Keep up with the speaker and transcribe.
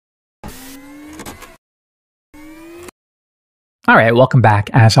All right, welcome back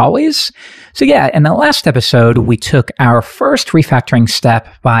as always. So yeah, in the last episode, we took our first refactoring step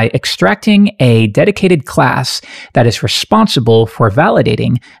by extracting a dedicated class that is responsible for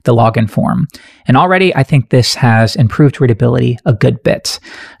validating the login form. And already, I think this has improved readability a good bit.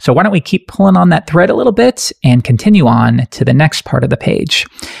 So why don't we keep pulling on that thread a little bit and continue on to the next part of the page.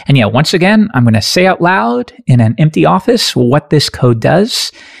 And yeah, once again, I'm going to say out loud in an empty office what this code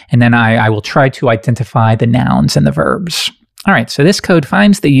does, and then I will try to identify the nouns and the verbs. All right, so this code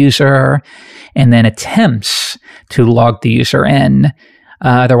finds the user and then attempts to log the user in,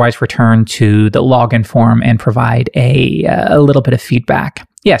 otherwise return to the login form and provide a little bit of feedback.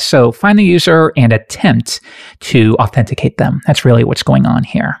 Yes, so find the user and attempt to authenticate them. That's really what's going on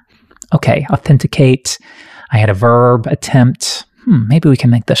here. Okay, authenticate. I had a verb, attempt. Maybe we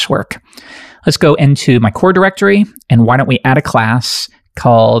can make this work. Let's go into my core directory, and why don't we add a class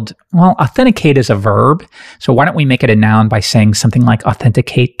called, well, authenticate is a verb, so why don't we make it a noun by saying something like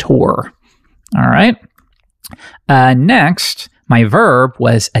authenticator. All right. Next, my verb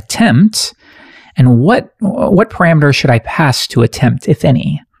was attempt, and what parameter should I pass to attempt, if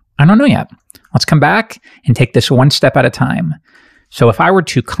any? I don't know yet. Let's come back and take this one step at a time. So if I were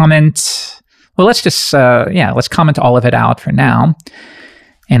to comment, well, let's just, let's comment all of it out for now,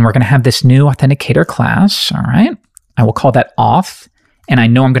 and we're going to have this new authenticator class. All right. I will call that auth. And I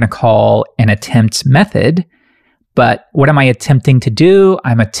know I'm going to call an attempt method, but what am I attempting to do?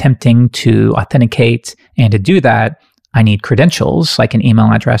 I'm attempting to authenticate, and to do that, I need credentials like an email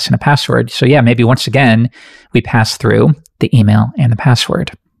address and a password. So yeah, maybe once again, we pass through the email and the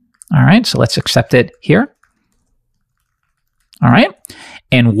password. All right, so let's accept it here. All right,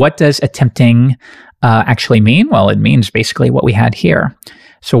 and what does attempting actually mean? Well, it means basically what we had here.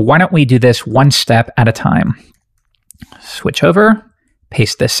 So why don't we do this one step at a time? Switch over.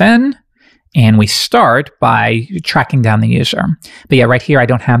 Paste this in, and we start by tracking down the user. But yeah, right here, I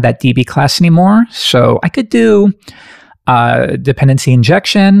don't have that DB class anymore, so I could do dependency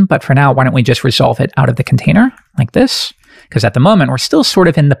injection, but for now, why don't we just resolve it out of the container like this? Because at the moment, we're still sort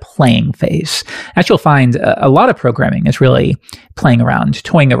of in the playing phase. As you'll find, a lot of programming is really playing around,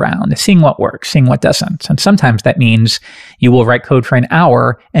 toying around, seeing what works, seeing what doesn't. And sometimes that means you will write code for an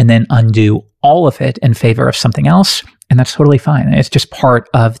hour and then undo all of it in favor of something else. And that's totally fine. It's just part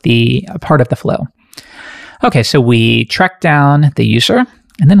of the flow. Okay, so we track down the user,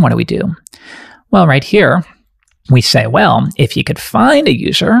 and then what do? Well, right here, we say, well, if you could find a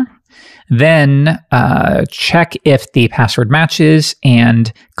user, then check if the password matches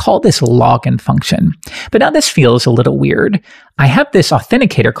and call this login function. But now this feels a little weird. I have this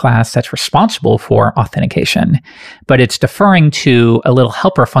authenticator class that's responsible for authentication, but it's deferring to a little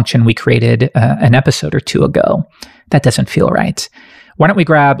helper function we created an episode or two ago. That doesn't feel right. Why don't we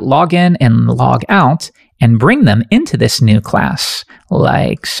grab login and log out and bring them into this new class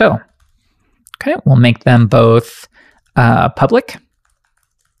like so. Okay, we'll make them both public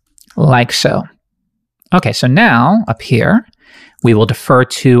like so. Okay, so now up here, we will defer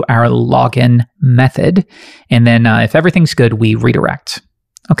to our login method. And then if everything's good, we redirect.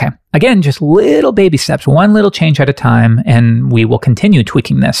 Okay, again, just little baby steps, one little change at a time, and we will continue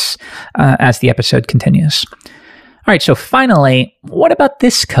tweaking this as the episode continues. All right, so finally, what about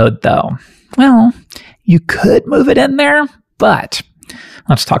this code though? Well, you could move it in there, but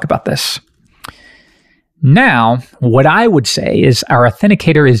let's talk about this. Now, what I would say is our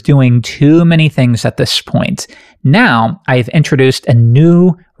authenticator is doing too many things at this point. Now, I've introduced a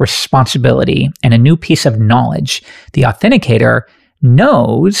new responsibility and a new piece of knowledge. The authenticator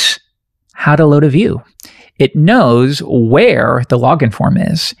knows how to load a view. It knows where the login form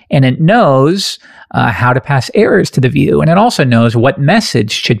is, and it knows how to pass errors to the view, and it also knows what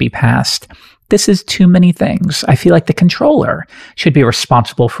message should be passed. This is too many things. I feel like the controller should be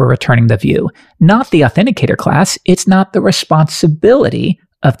responsible for returning the view, not the authenticator class. It's not the responsibility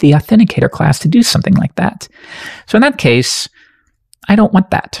of the authenticator class to do something like that. So in that case, I don't want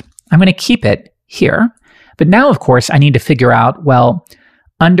that. I'm going to keep it here. But now, of course, I need to figure out, well,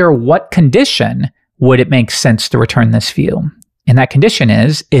 under what condition would it make sense to return this view? And that condition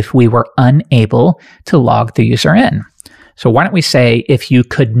is if we were unable to log the user in. So why don't we say if you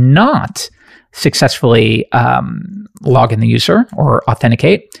could not successfully log in the user or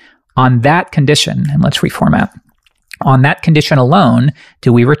authenticate on that condition, and let's reformat. On that condition alone,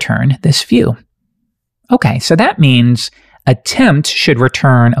 do we return this view? Okay, so that means attempt should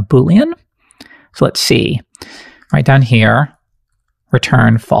return a Boolean. So let's see, right down here,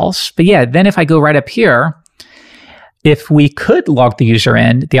 return false. But yeah, then if I go right up here, if we could log the user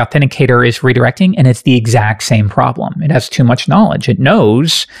in, the authenticator is redirecting, and it's the exact same problem. It has too much knowledge. It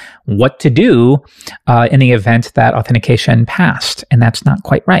knows what to do in the event that authentication passed, and that's not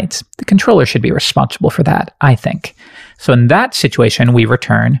quite right. The controller should be responsible for that, I think. So in that situation, we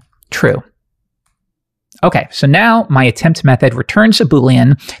return true. Okay, so now my attempt method returns a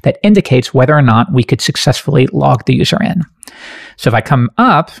Boolean that indicates whether or not we could successfully log the user in. So if I come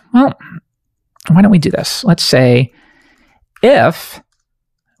up, well, why don't we do this? Let's say if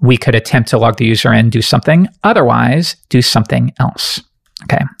we could attempt to log the user in, do something, otherwise do something else.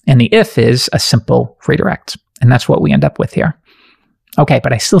 Okay, and the if is a simple redirect, and that's what we end up with here. Okay,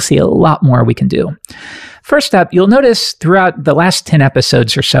 but I still see a lot more we can do. First up, you'll notice throughout the last 10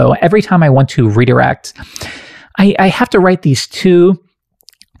 episodes or so, every time I want to redirect, I have to write these two,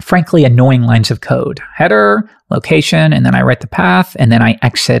 frankly, annoying lines of code. Header, location, and then I write the path, and then I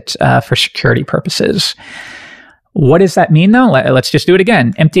exit for security purposes. What does that mean, though? Let's just do it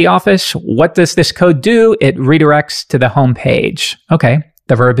again. Empty office. What does this code do? It redirects to the home page. Okay,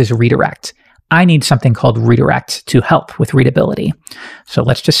 the verb is redirect. I need something called redirect to help with readability. So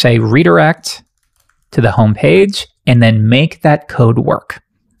let's just say redirect to the home page and then make that code work.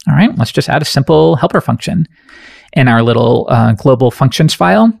 All right, let's just add a simple helper function in our little global functions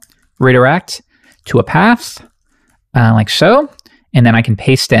file, redirect to a path like so. And then I can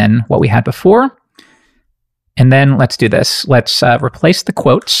paste in what we had before. And then let's do this. Let's replace the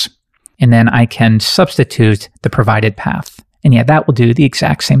quotes, and then I can substitute the provided path. And yeah, that will do the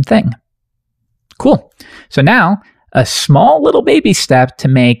exact same thing. Cool. So now a small little baby step to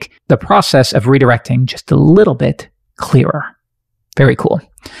make the process of redirecting just a little bit clearer. Very cool.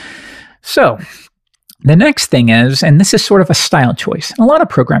 So the next thing is, and this is sort of a style choice. A lot of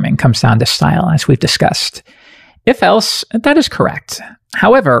programming comes down to style, as we've discussed. If else, that is correct.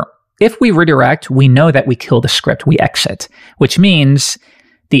 However, if we redirect, we know that we kill the script, we exit, which means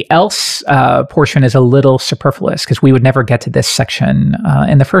the else portion is a little superfluous because we would never get to this section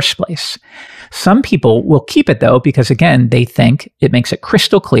in the first place. Some people will keep it though, because again, they think it makes it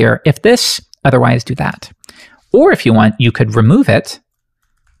crystal clear, if this, otherwise do that. Or if you want, you could remove it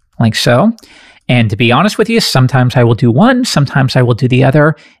like so. And to be honest with you, sometimes I will do one, sometimes I will do the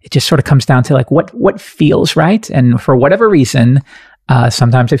other. It just sort of comes down to like what feels right. And for whatever reason,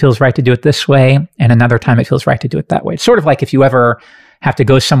 sometimes it feels right to do it this way, and another time it feels right to do it that way. It's sort of like if you ever have to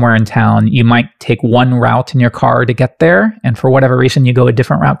go somewhere in town, you might take one route in your car to get there, and for whatever reason, you go a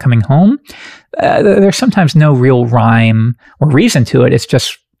different route coming home. There's sometimes no real rhyme or reason to it. It's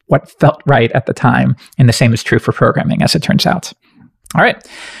just what felt right at the time, and the same is true for programming, as it turns out. All right,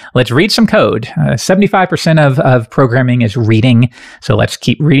 let's read some code. 75% of programming is reading, so let's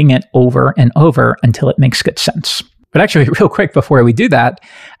keep reading it over and over until it makes good sense. But actually, real quick before we do that,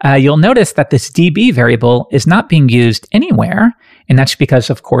 you'll notice that this DB variable is not being used anywhere, and that's because,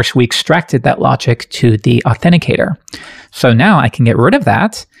 of course, we extracted that logic to the authenticator. So now I can get rid of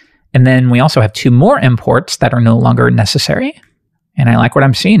that, and then we also have two more imports that are no longer necessary, and I like what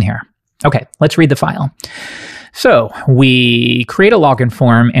I'm seeing here. Okay, let's read the file. So we create a login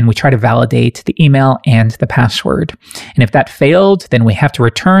form and we try to validate the email and the password. And if that failed, then we have to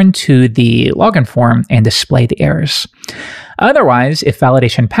return to the login form and display the errors. Otherwise, if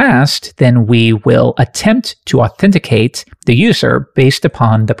validation passed, then we will attempt to authenticate the user based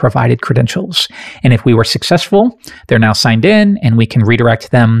upon the provided credentials. And if we were successful, they're now signed in and we can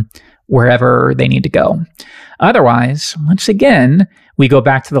redirect them wherever they need to go. Otherwise, once again, we go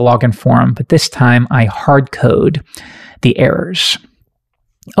back to the login form, but this time I hard code the errors.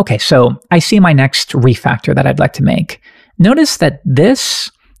 Okay, so I see my next refactor that I'd like to make. Notice that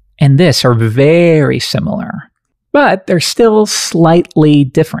this and this are very similar, but they're still slightly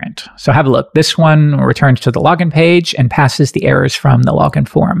different. So have a look. This one returns to the login page and passes the errors from the login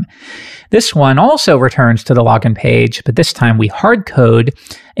form. This one also returns to the login page, but this time we hard code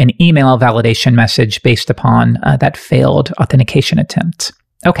an email validation message based upon that failed authentication attempt.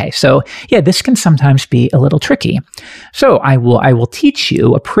 Okay, so yeah, this can sometimes be a little tricky. So I will teach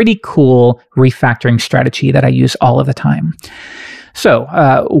you a pretty cool refactoring strategy that I use all of the time.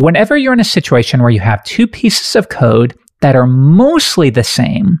 So whenever you're in a situation where you have two pieces of code that are mostly the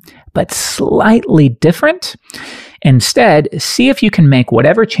same, but slightly different, instead, see if you can make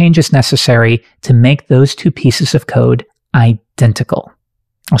whatever change is necessary to make those two pieces of code identical.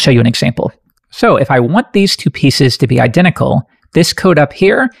 I'll show you an example. So if I want these two pieces to be identical, this code up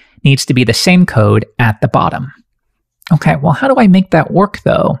here needs to be the same code at the bottom. Okay, well, how do I make that work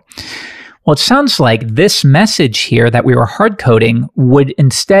though? Well, it sounds like this message here that we were hard coding would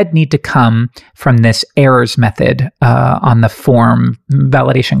instead need to come from this errors method on the form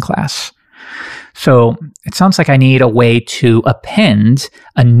validation class. So it sounds like I need a way to append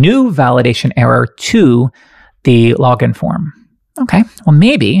a new validation error to the login form. Okay, well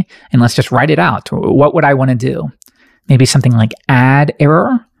maybe, and let's just write it out. What would I want to do? Maybe something like add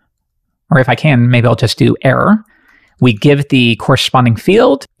error, or if I can, maybe I'll just do error. We give the corresponding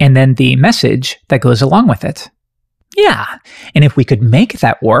field and then the message that goes along with it. Yeah, and if we could make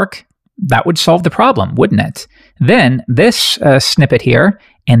that work, that would solve the problem, wouldn't it? Then this snippet here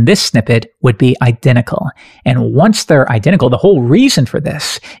and this snippet would be identical. And once they're identical, the whole reason for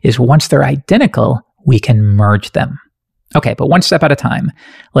this is once they're identical, we can merge them. Okay, but one step at a time.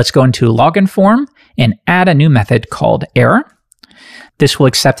 Let's go into login form and add a new method called error. This will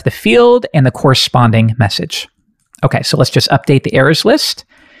accept the field and the corresponding message. Okay, so let's just update the errors list.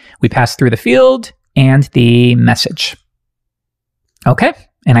 We pass through the field and the message. Okay,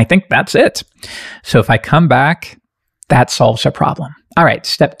 and I think that's it. So if I come back, that solves our problem. All right,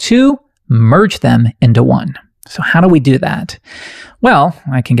 step 2, merge them into one. So how do we do that? Well,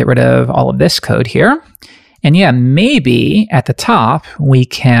 I can get rid of all of this code here. And yeah, maybe at the top, we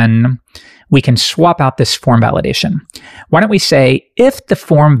can swap out this form validation. Why don't we say, if the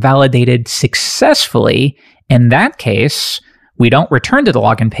form validated successfully, in that case, we don't return to the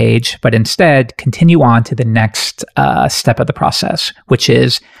login page, but instead continue on to the next step of the process, which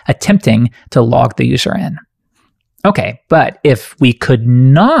is attempting to log the user in. Okay, but if we could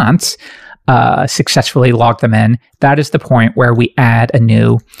not successfully log them in, that is the point where we add a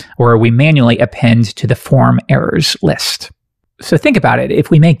new, or we manually append to the form errors list. So think about it. If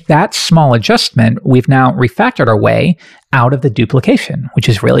we make that small adjustment, we've now refactored our way out of the duplication, which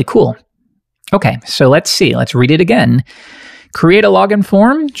is really cool. Okay, so let's see. Let's read it again. Create a login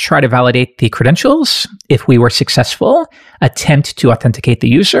form, try to validate the credentials. If we were successful, attempt to authenticate the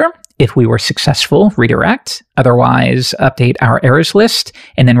user. If we were successful, redirect. Otherwise, update our errors list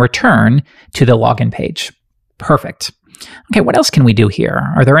and then return to the login page. Perfect. Okay, what else can we do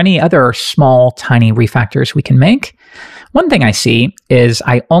here? Are there any other small, tiny refactors we can make? One thing I see is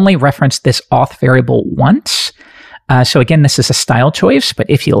I only reference this auth variable once. So again, this is a style choice, but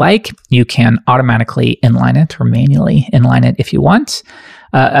if you like, you can automatically inline it or manually inline it if you want.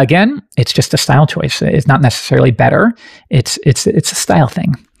 Again, it's just a style choice. It's not necessarily better. It's a style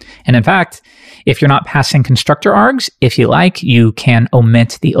thing. And in fact, if you're not passing constructor args, if you like, you can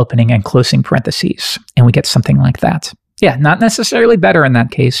omit the opening and closing parentheses, and we get something like that. Yeah, not necessarily better in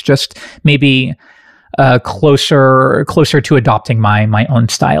that case, just maybe closer to adopting my own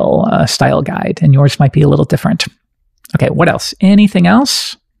style guide, and yours might be a little different. Okay, what else? Anything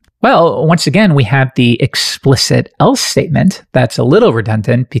else? Well, once again, we have the explicit else statement that's a little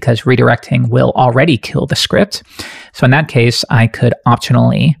redundant because redirecting will already kill the script. So in that case, I could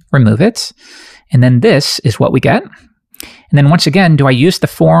optionally remove it. And then this is what we get. And then once again, do I use the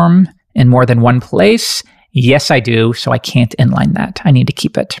form in more than one place? Yes, I do. So I can't inline that. I need to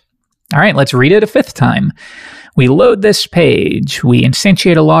keep it. All right, let's read it a 5th time. We load this page, we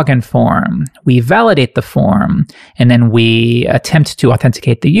instantiate a login form, we validate the form, and then we attempt to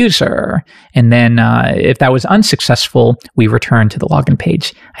authenticate the user. And then if that was unsuccessful, we return to the login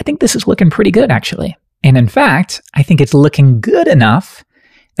page. I think this is looking pretty good, actually. And in fact, I think it's looking good enough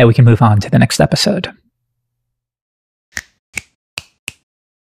that we can move on to the next episode.